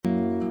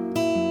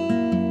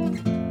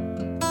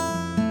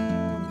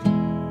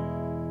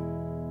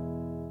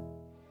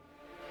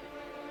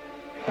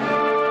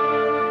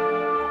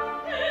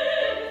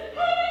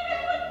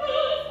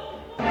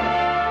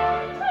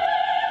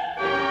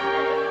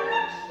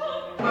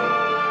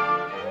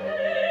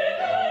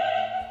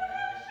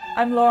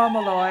I'm Laura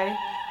Malloy.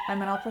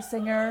 I'm an opera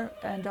singer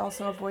and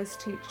also a voice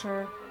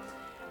teacher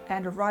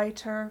and a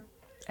writer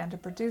and a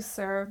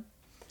producer.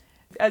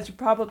 As you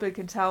probably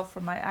can tell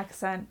from my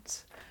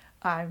accent,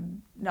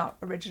 I'm not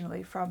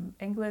originally from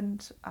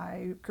England.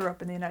 I grew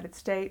up in the United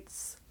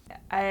States.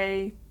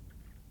 I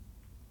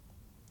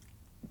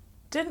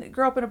didn't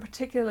grow up in a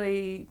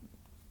particularly,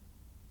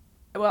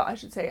 well, I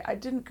should say, I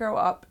didn't grow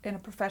up in a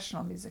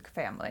professional music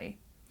family.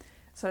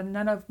 So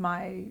none of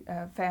my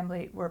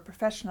family were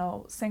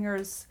professional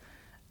singers,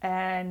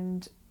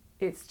 and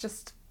it's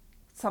just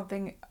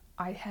something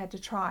I had to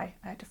try.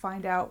 I had to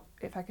find out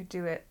if I could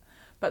do it.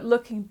 But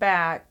looking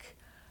back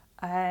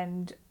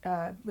and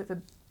with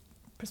a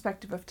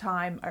perspective of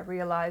time, I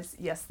realized,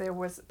 yes, there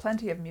was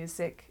plenty of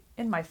music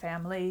in my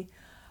family.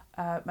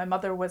 My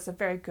mother was a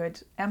very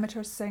good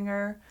amateur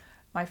singer.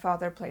 My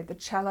father played the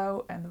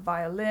cello and the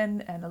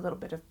violin and a little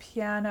bit of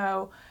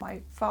piano.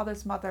 My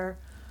father's mother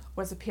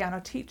was a piano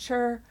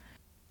teacher.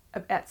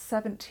 At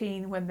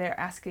 17, when they're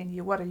asking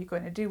you, what are you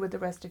going to do with the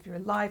rest of your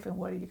life and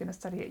what are you going to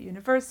study at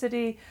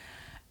university,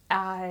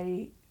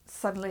 I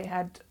suddenly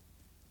had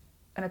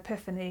an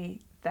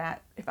epiphany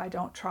that if I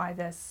don't try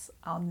this,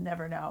 I'll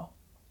never know.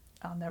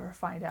 I'll never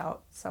find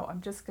out. So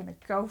I'm just going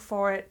to go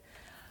for it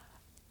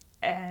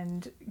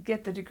and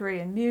get the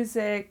degree in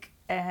music,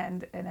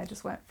 and I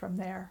just went from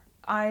there.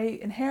 I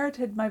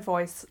inherited my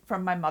voice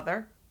from my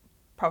mother,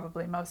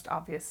 probably most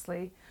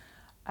obviously.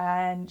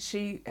 And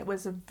she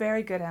was a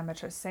very good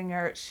amateur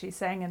singer. She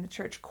sang in the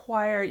church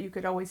choir. You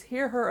could always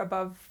hear her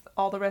above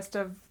all the rest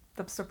of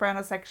the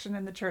soprano section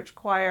in the church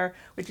choir,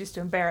 which used to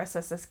embarrass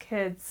us as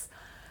kids.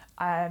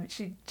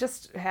 She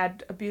just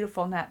had a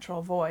beautiful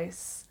natural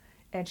voice,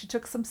 and she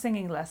took some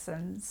singing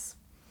lessons,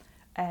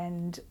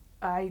 and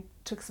I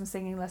took some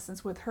singing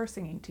lessons with her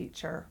singing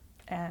teacher,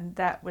 and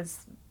that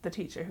was the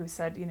teacher who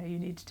said, you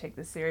need to take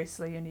this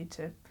seriously, you need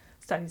to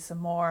study some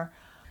more.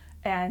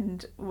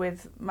 And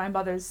with my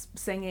mother's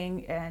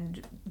singing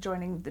and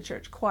joining the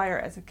church choir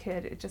as a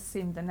kid, it just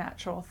seemed the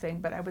natural thing,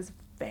 but I was a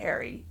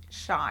very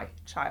shy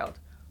child.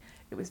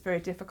 It was very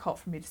difficult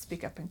for me to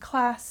speak up in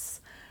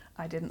class.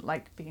 I didn't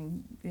like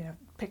being,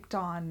 picked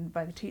on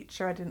by the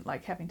teacher. I didn't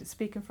like having to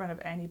speak in front of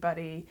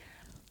anybody.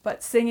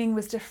 But singing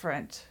was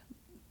different.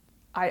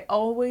 I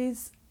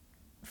always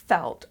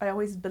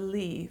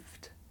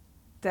believed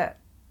that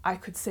I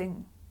could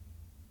sing.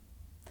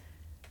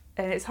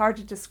 And it's hard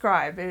to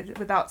describe it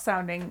without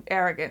sounding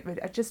arrogant,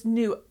 but I just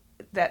knew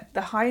that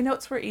the high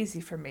notes were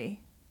easy for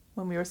me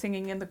when we were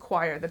singing in the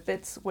choir, the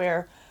bits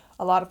where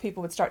a lot of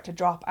people would start to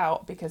drop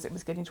out because it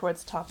was getting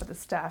towards the top of the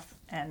staff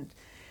and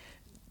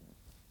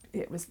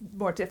it was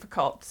more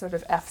difficult, sort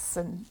of F's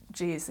and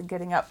G's and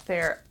getting up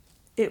there.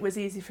 It was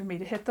easy for me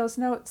to hit those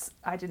notes.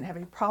 I didn't have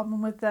any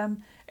problem with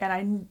them, and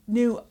I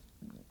knew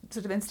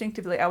sort of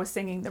instinctively I was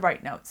singing the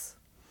right notes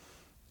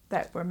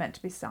that were meant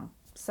to be sung.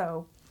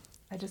 So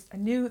I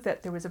knew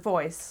that there was a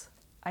voice.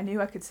 I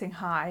knew I could sing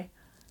high.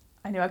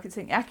 I knew I could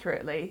sing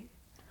accurately,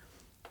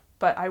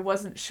 but I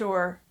wasn't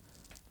sure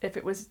if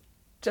it was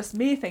just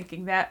me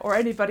thinking that or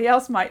anybody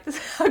else might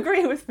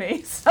agree with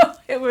me. So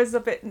it was a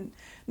bit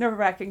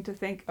nerve-wracking to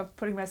think of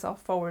putting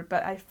myself forward,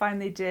 but I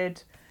finally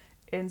did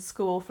in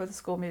school for the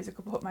school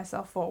musical, put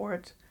myself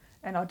forward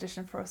and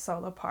audition for a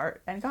solo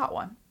part and got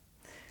one.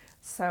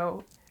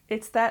 So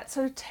it's that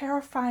sort of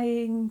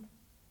terrifying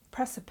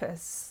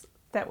precipice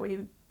that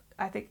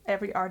I think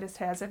every artist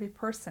has, every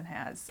person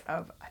has,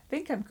 of I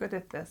think I'm good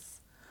at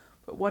this,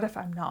 but what if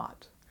I'm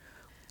not?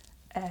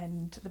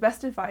 And the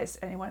best advice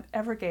anyone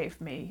ever gave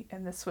me,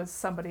 and this was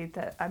somebody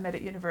that I met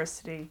at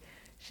university,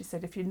 she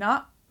said, if you're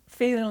not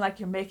feeling like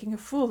you're making a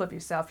fool of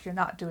yourself, you're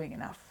not doing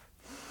enough.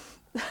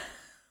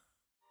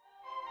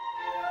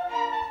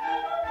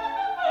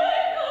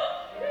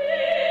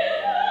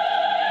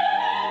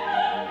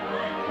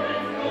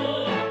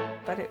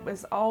 But it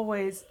was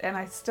always, and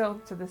I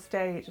still to this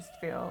day just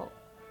feel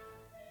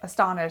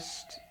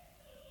astonished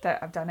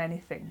that I've done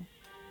anything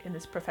in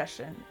this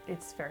profession.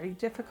 It's very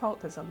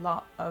difficult. There's a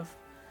lot of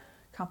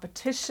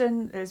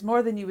competition. There's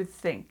more than you would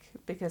think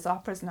because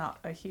opera's not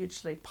a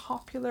hugely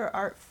popular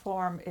art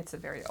form. It's a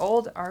very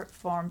old art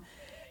form.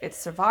 It's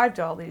survived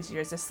all these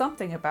years. There's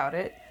something about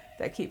it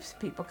that keeps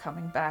people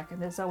coming back,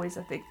 and there's always,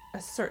 I think,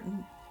 a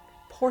certain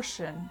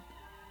portion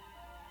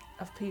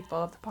of people,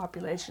 of the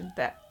population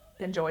that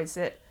enjoys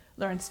it,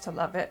 learns to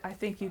love it. I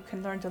think you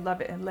can learn to love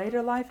it in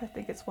later life. I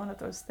think it's one of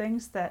those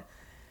things that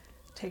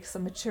takes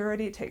some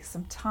maturity, it takes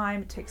some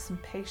time, it takes some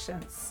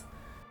patience.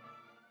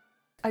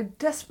 I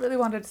desperately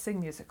wanted to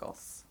sing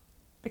musicals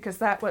because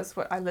that was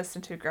what I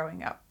listened to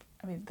growing up.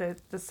 I mean, the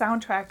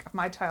soundtrack of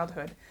my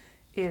childhood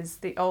is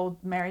the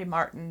old Mary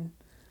Martin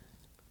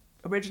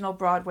original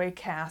Broadway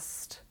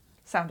cast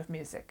Sound of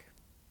Music.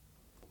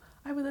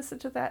 I would listen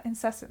to that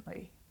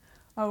incessantly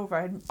over.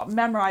 I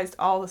memorized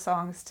all the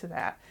songs to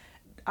that.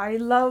 I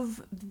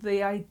love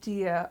the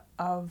idea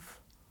of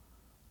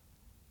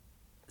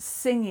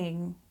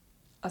singing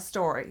a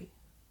story,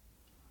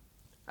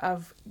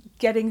 of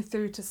getting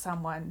through to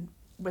someone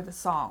with a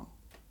song.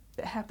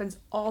 It happens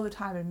all the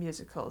time in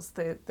musicals.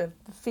 The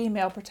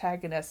female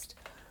protagonist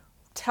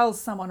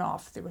tells someone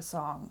off through a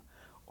song,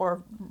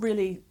 or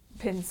really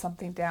pins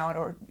something down,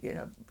 or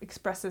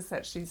expresses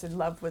that she's in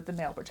love with the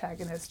male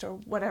protagonist, or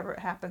whatever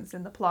happens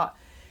in the plot.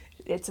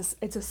 It's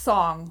a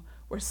song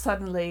where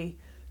suddenly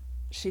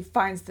she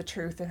finds the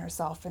truth in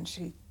herself and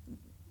she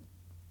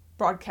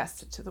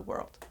broadcasts it to the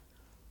world.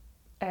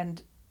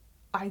 And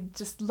I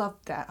just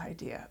loved that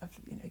idea of,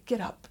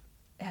 get up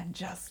and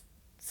just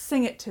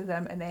sing it to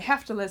them, and they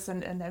have to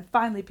listen, and then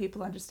finally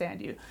people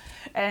understand you.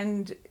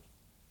 And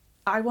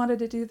I wanted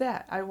to do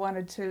that. I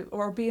wanted to,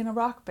 or be in a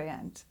rock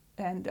band,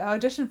 and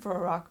audition for a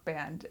rock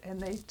band. And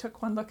they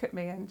took one look at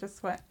me and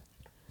just went,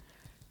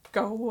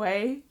 go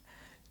away.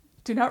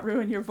 Do not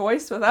ruin your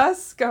voice with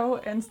us. Go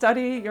and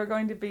study. You're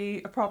going to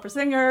be a proper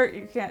singer.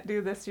 You can't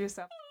do this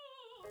yourself.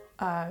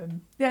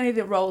 Any of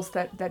the roles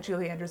that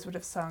Julie Andrews would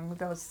have sung,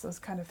 those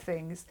kind of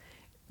things,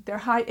 they're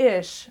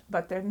high-ish,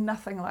 but they're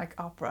nothing like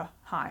opera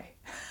high.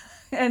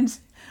 And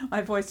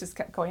my voice just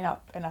kept going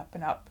up and up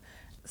and up.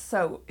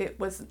 So it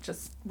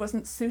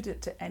wasn't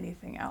suited to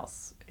anything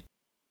else.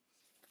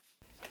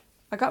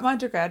 I got my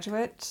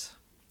undergraduate,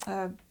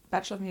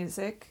 Bachelor of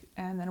Music,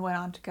 and then went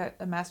on to get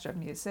a Master of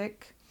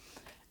Music.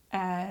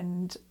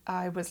 And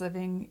I was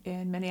living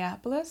in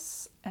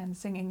Minneapolis and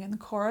singing in the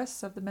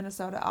chorus of the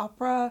Minnesota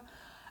Opera,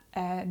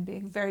 and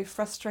being very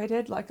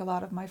frustrated, like a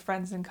lot of my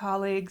friends and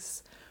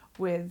colleagues,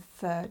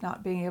 with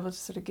not being able to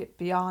sort of get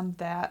beyond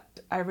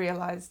that. I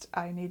realized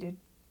I needed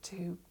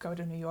to go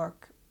to New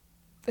York.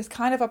 It's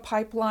kind of a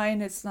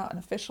pipeline. It's not an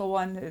official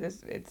one.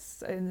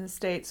 It's in the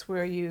States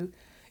where you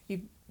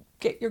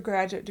get your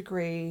graduate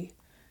degree,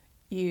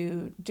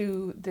 you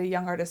do the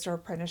young artist or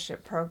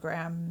apprenticeship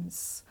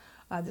programs.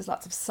 There's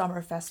lots of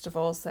summer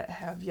festivals that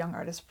have young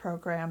artist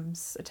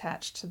programs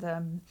attached to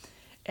them.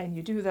 And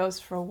you do those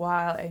for a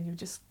while, and you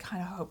just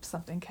kind of hope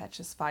something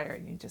catches fire,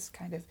 and you just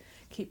kind of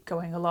keep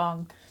going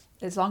along.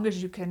 As long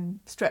as you can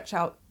stretch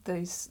out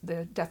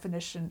the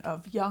definition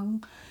of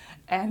young.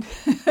 And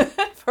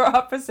for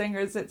opera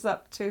singers, it's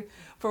up to,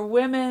 for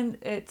women,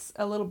 it's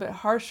a little bit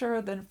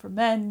harsher than for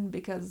men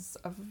because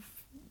of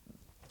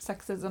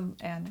sexism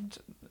and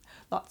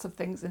lots of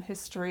things in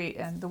history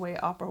and the way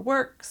opera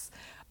works.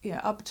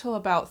 Up till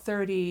about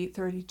 30,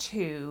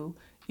 32,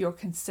 you're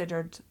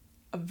considered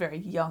a very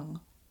young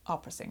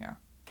opera singer,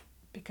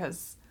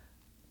 because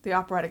the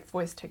operatic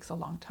voice takes a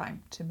long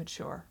time to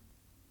mature.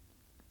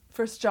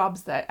 First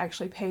jobs that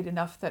actually paid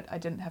enough that I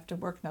didn't have to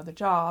work another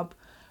job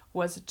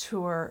was a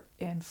tour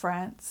in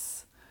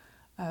France,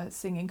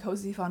 singing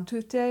Così fan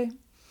tutte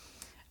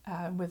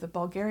with a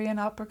Bulgarian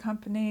opera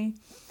company.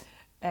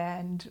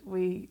 And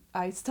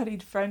I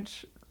studied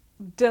French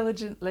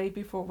diligently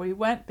before we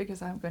went,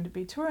 because I'm going to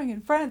be touring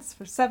in France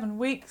for 7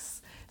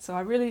 weeks, so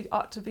I really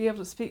ought to be able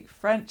to speak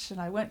French. And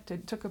I went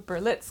and took a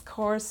Berlitz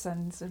course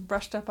and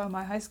brushed up on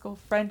my high school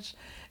French,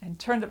 and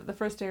turned up the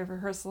first day of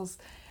rehearsals,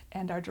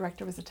 and our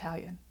director was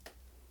Italian,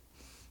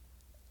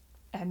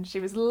 and she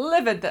was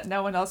livid that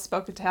no one else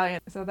spoke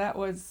Italian. So that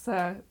was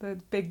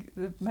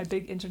my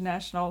big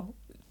international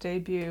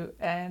debut,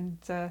 and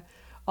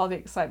all the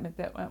excitement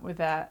that went with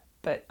that.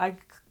 But I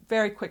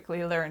very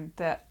quickly learned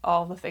that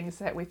all the things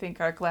that we think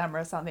are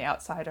glamorous on the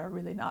outside are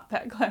really not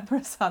that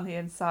glamorous on the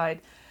inside.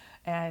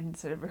 And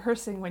sort of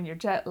rehearsing when you're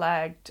jet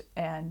lagged,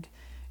 and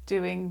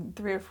doing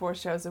 3 or 4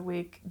 shows a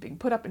week, being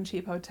put up in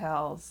cheap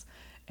hotels,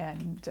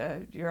 and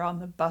you're on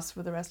the bus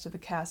with the rest of the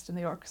cast and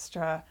the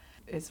orchestra.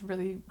 It's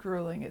really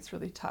grueling. It's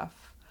really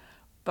tough.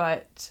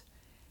 But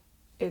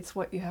it's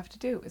what you have to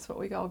do. It's what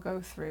we all go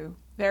through.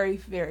 Very,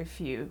 very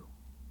few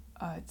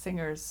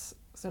singers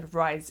sort of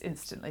rise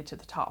instantly to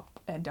the top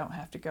and don't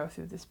have to go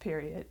through this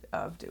period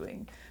of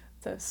doing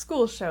the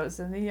school shows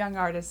and the young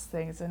artist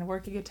things and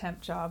working a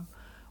temp job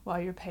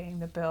while you're paying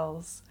the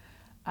bills.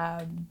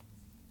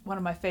 One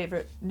of my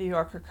favorite New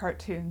Yorker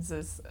cartoons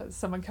is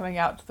someone coming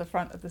out to the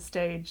front of the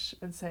stage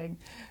and saying,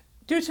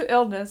 "Due to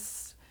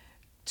illness,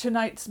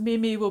 tonight's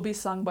Mimi will be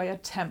sung by a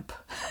temp."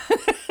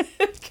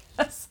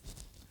 Because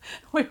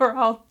we were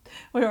all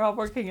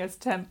working as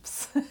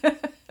temps,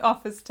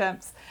 office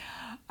temps.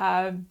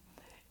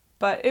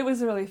 But it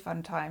was a really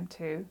fun time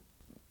too.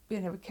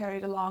 We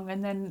carried along,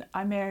 and then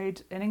I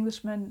married an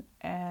Englishman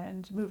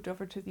and moved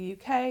over to the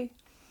UK,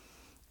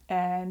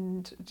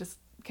 and just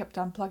kept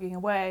on plugging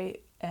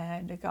away.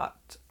 And I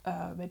got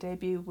my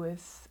debut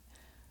with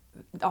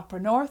Opera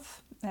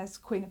North as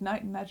Queen of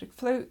Night and Magic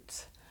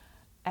Flute,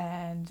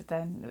 and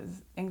then it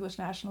was English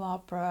National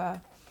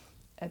Opera,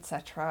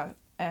 etc.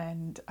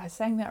 And I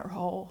sang that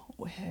role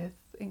with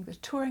English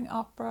Touring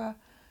Opera,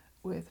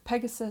 with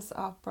Pegasus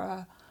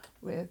Opera,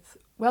 with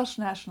Welsh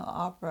National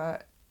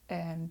Opera,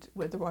 and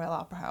with the Royal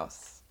Opera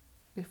House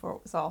before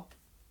it was all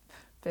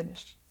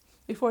finished.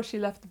 Before she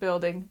left the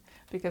building,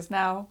 because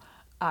now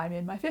I'm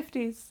in my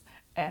 50s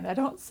and I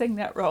don't sing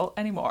that role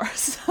anymore.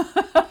 So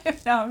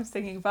now I'm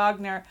singing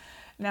Wagner,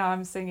 now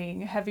I'm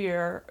singing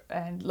heavier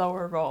and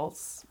lower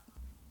roles.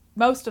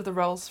 Most of the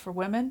roles for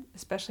women,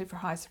 especially for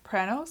high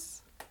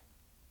sopranos,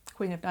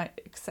 Queen of Night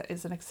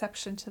is an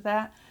exception to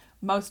that.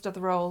 Most of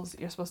the roles,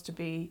 you're supposed to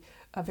be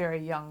a very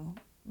young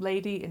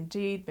lady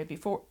indeed, maybe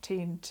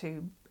 14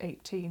 to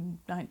 18,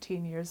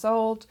 19 years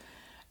old,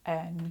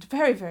 and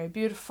very, very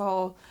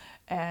beautiful,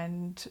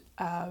 and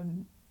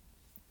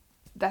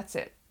that's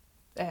it.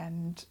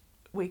 And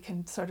we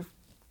can sort of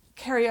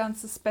carry on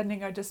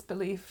suspending our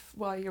disbelief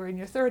while you're in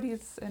your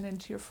 30s and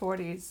into your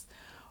 40s,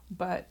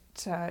 but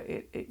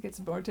it gets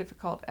more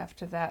difficult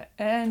after that.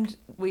 And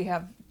we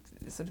have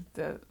sort of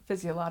the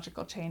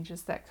physiological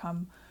changes that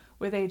come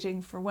with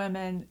aging for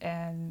women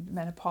and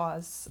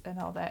menopause and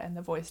all that, and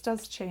the voice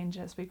does change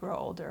as we grow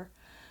older.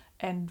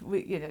 And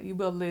you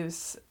will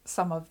lose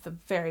some of the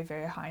very,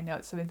 very high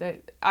notes. I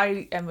mean,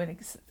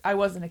 I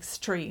was an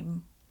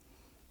extreme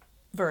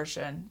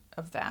version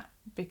of that,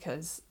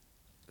 because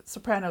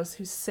sopranos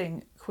who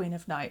sing Queen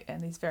of Night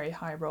and these very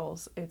high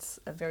roles, it's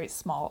a very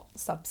small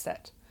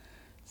subset.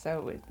 So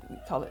we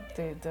call it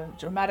the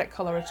dramatic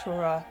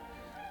coloratura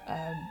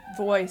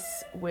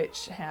voice,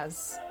 which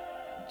has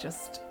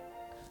just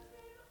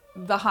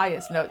the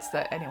highest notes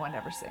that anyone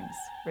ever sings,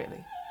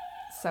 really.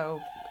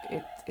 So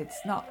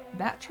it's not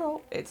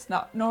natural, it's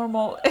not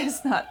normal,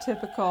 it's not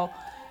typical,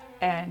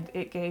 and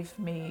it gave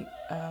me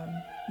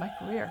my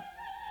career.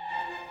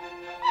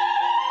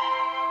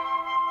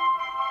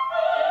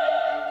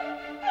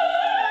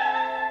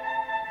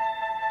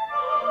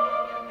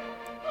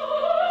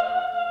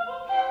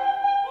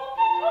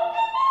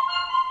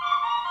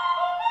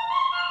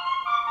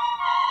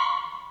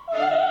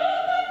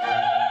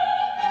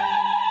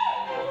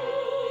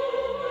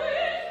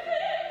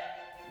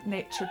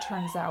 Nature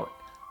turns out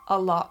a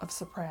lot of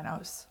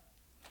sopranos,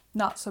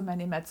 not so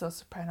many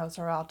mezzo-sopranos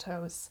or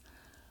altos,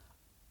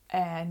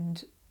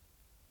 and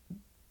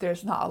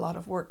there's not a lot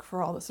of work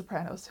for all the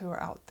sopranos who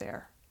are out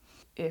there.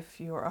 If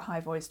you're a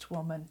high-voiced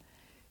woman,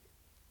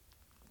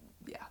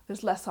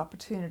 there's less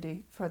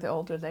opportunity for the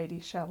older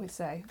ladies, shall we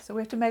say. So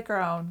we have to make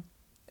our own,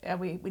 and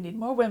we need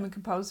more women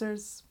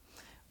composers,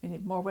 we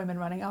need more women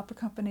running opera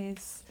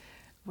companies,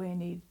 we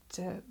need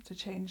to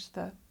change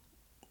the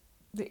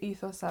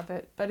ethos of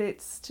it. But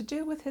it's to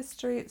do with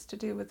history, it's to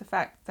do with the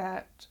fact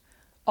that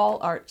all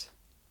art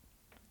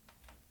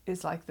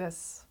is like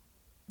this.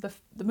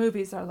 The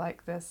movies are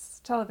like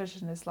this,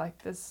 television is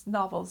like this,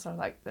 novels are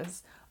like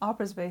this,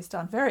 opera's based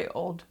on very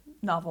old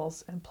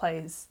novels and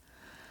plays.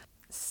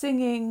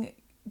 Singing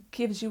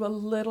gives you a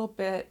little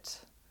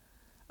bit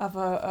of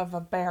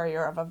a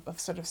barrier,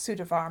 of sort of suit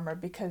of armor,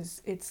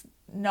 because it's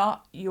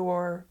not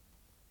your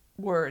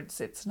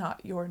words, it's not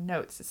your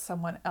notes, it's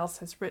someone else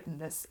has written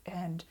this,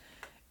 and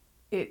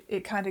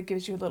it kind of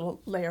gives you a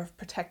little layer of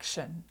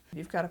protection.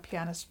 You've got a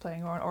pianist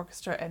playing or an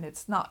orchestra, and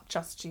it's not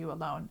just you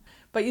alone.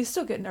 But you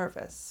still get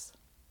nervous.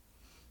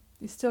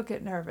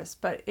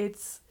 But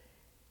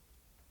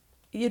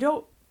you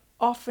don't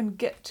often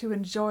get to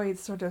enjoy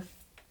sort of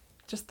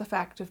just the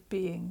fact of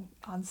being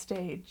on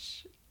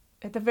stage.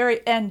 At the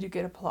very end, you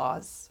get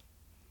applause,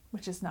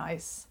 which is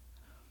nice.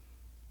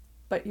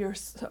 But you're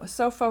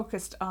so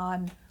focused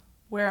on,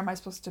 where am I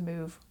supposed to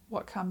move?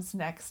 What comes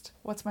next?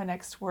 What's my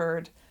next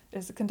word?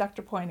 Is the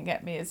conductor pointing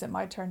at me? Is it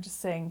my turn to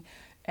sing?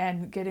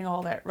 And getting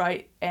all that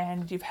right.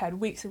 And you've had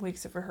weeks and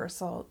weeks of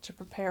rehearsal to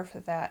prepare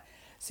for that.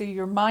 So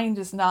your mind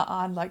is not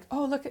on like,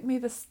 oh, look at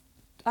me,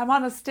 I'm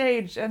on a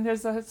stage and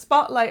there's a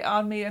spotlight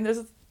on me and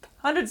there's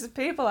hundreds of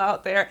people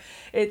out there.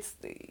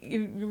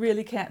 You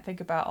really can't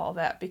think about all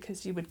that,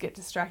 because you would get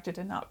distracted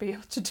and not be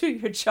able to do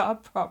your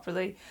job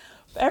properly.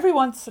 But every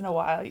once in a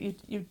while,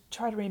 you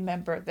try to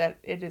remember that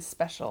it is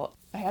special.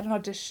 I had an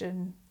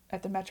audition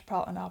at the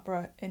Metropolitan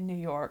Opera in New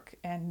York,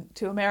 and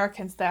to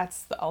Americans,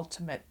 that's the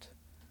ultimate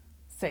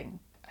thing.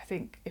 I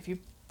think if you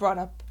brought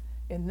up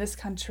in this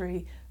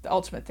country, the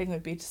ultimate thing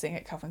would be to sing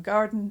at Covent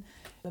Garden.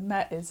 The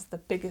Met is the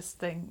biggest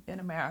thing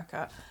in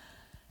America,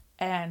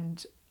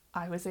 and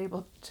I was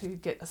able to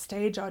get a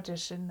stage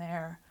audition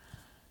there.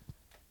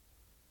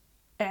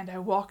 And I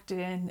walked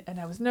in and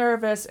I was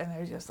nervous, and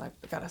I was just like,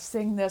 I've got to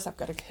sing this, I've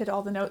got to hit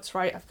all the notes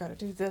right, I've got to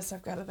do this,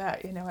 I've got to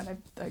that, and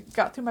I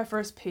got through my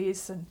first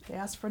piece, and they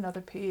asked for another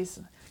piece,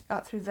 and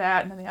got through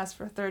that, and then they asked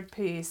for a third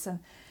piece, and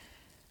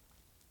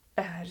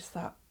I just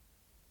thought,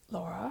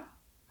 Laura,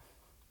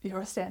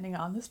 you're standing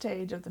on the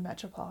stage of the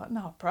Metropolitan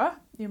Opera,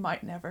 you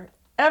might never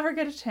ever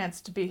get a chance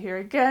to be here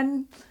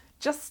again,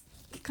 just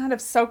kind of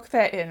soak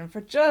that in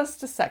for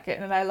just a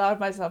second. And I allowed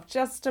myself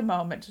just a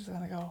moment to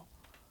kind of go,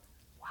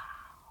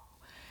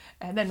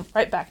 and then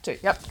right back to,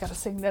 got to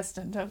sing this,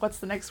 and what's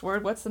the next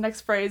word, what's the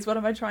next phrase, what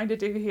am I trying to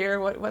do here,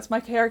 what's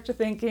my character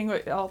thinking,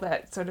 all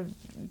that, sort of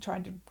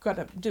got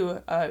to do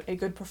a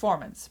good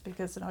performance,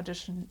 because an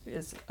audition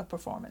is a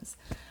performance.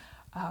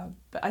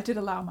 But I did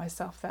allow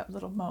myself that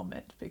little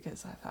moment,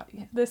 because I thought,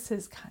 this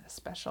is kind of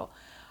special.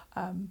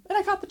 And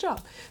I got the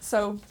job.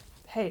 So,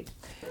 hey.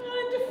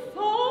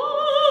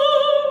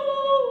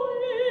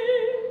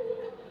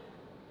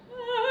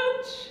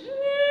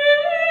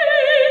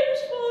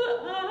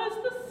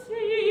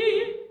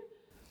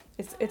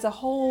 It's a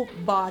whole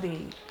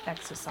body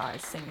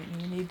exercise, singing.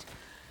 You need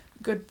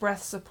good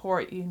breath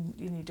support. You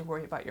need to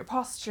worry about your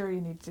posture.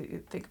 You need to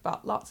think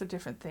about lots of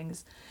different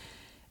things.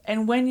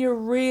 And when you're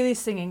really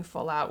singing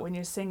full out, when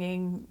you're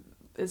singing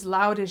as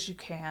loud as you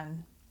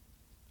can.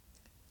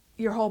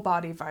 Your whole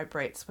body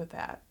vibrates with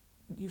that.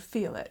 You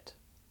feel it.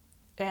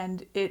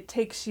 And it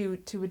takes you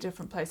to a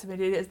different place. I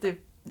mean,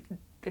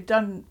 they've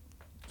done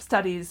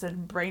studies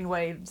and brain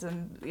waves,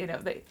 and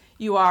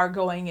you are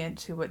going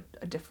into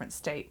a different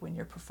state when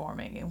you're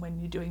performing and when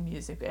you're doing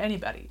music.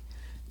 Anybody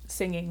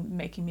singing,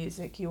 making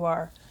music, you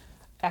are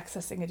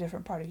accessing a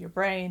different part of your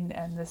brain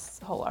and this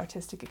whole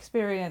artistic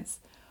experience.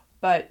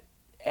 But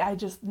I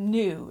just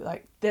knew,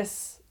 like,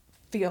 this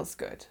feels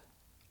good.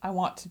 I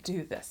want to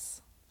do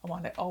this. I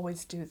want to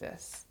always do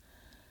this.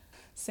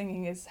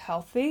 Singing is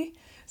healthy.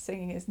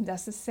 Singing is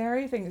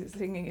necessary.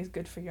 Singing is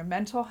good for your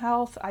mental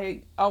health.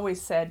 I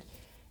always said,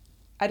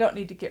 I don't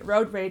need to get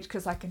road rage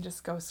because I can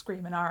just go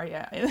scream an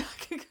aria.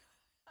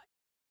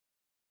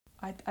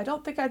 I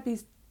don't think I'd be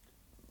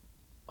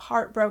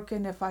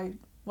heartbroken if I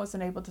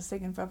wasn't able to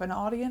sing in front of an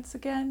audience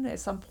again. At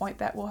some point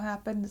that will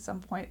happen. At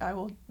some point I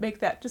will make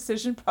that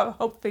decision. Probably,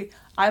 hopefully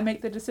I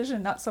make the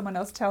decision, not someone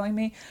else telling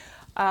me.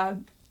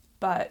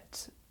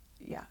 But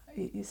yeah,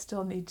 you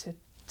still need to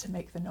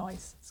make the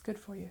noise. It's good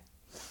for you.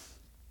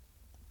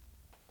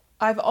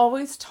 I've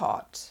always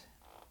taught.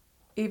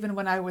 Even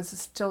when I was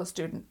still a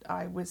student,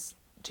 I was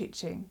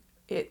teaching.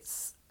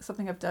 It's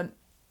something I've done,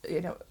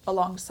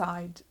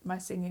 alongside my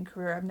singing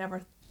career. I've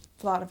never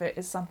thought of it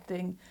as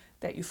something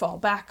that you fall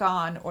back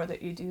on or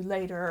that you do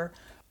later.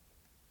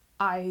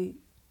 I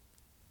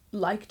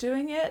like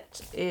doing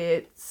it.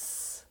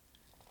 It's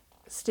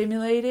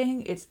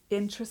stimulating. It's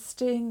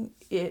interesting.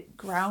 It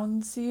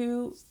grounds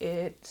you.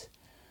 It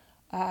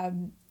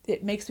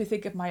makes me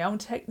think of my own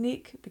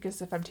technique,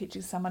 because if I'm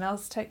teaching someone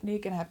else's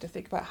technique and I have to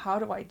think about how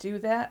do I do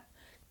that,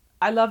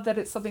 I love that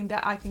it's something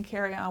that I can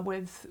carry on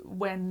with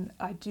when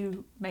I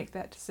do make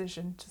that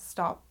decision to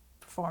stop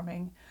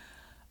performing,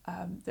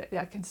 that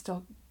I can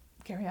still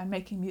carry on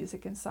making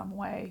music in some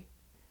way.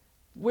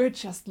 We're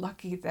just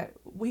lucky that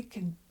we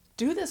can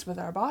do this with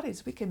our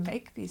bodies. We can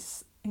make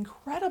these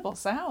incredible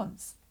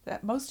sounds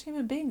that most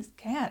human beings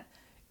can't.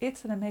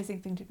 It's an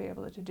amazing thing to be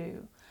able to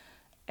do.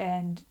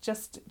 And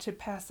just to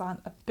pass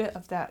on a bit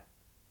of that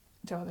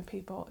to other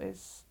people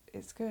is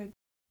good.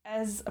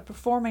 As a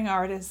performing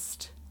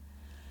artist,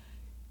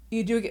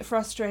 you do get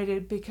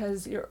frustrated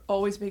because you're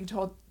always being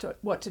told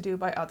what to do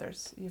by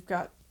others. You've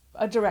got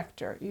a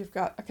director, you've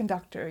got a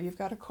conductor, you've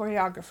got a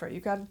choreographer,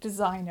 you've got a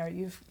designer,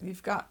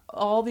 you've got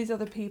all these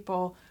other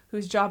people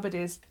whose job it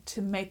is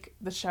to make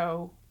the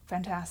show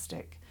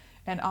fantastic.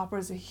 And opera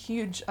is a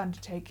huge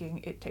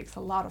undertaking. It takes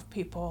a lot of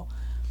people,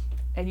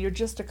 and you're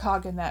just a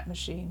cog in that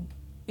machine,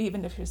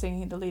 even if you're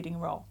singing the leading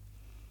role.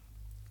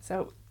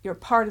 So you're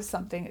part of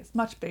something that's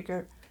much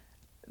bigger,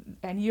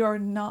 and you're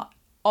not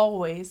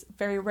always,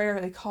 very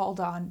rarely, called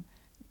on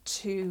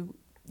to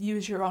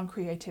use your own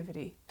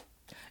creativity.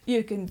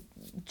 You can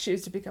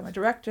choose to become a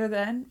director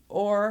then,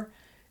 or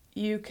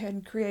you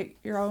can create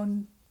your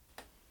own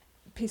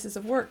pieces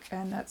of work,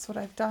 and that's what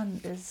I've done.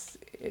 Is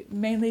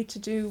mainly to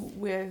do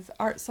with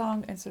art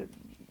song and sort of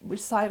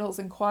recitals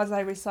and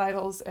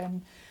quasi-recitals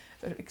and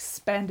sort of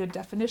expanded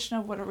definition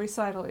of what a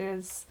recital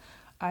is.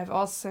 I've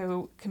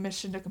also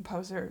commissioned a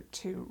composer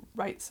to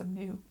write some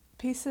new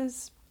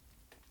pieces.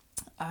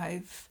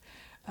 I've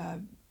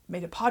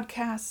made a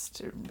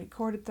podcast,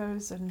 recorded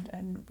those,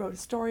 and wrote a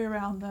story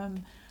around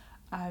them.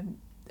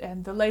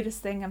 And the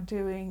latest thing I'm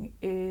doing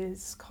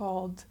is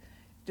called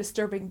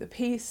Disturbing the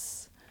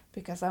Peace,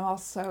 because I'm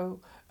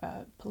also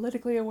a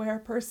politically aware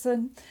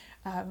person.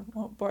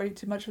 Won't bore you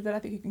too much with it. I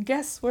think you can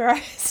guess where I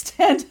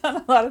stand on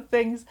a lot of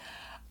things.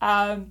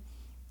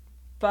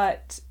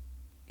 But,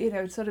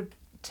 sort of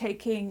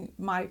taking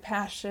my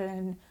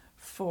passion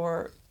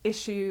for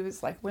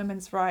issues like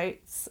women's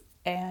rights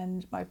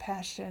and my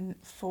passion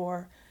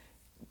for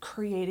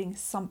creating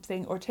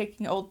something, or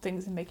taking old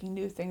things and making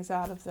new things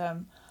out of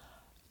them,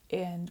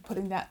 and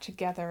putting that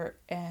together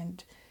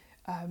and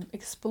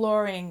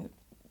exploring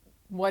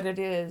what it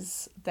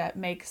is that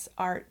makes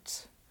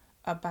art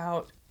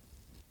about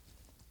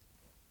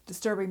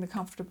disturbing the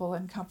comfortable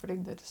and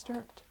comforting the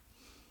disturbed.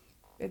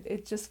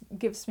 It just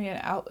gives me an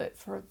outlet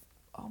for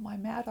all my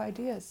mad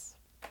ideas.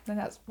 And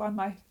that's why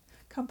my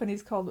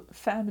company's called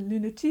Femme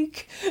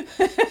Lunatique.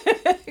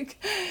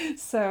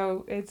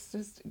 So it's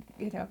just,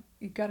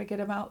 you've got to get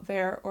them out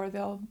there, or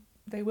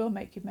they will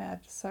make you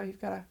mad. So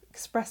you've got to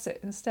express it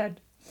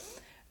instead.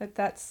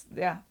 That's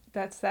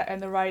that.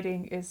 And the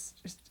writing is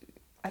just,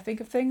 I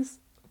think of things,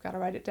 I've got to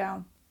write it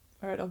down,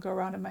 or it'll go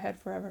around in my head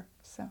forever.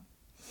 So,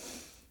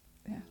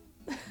 yeah.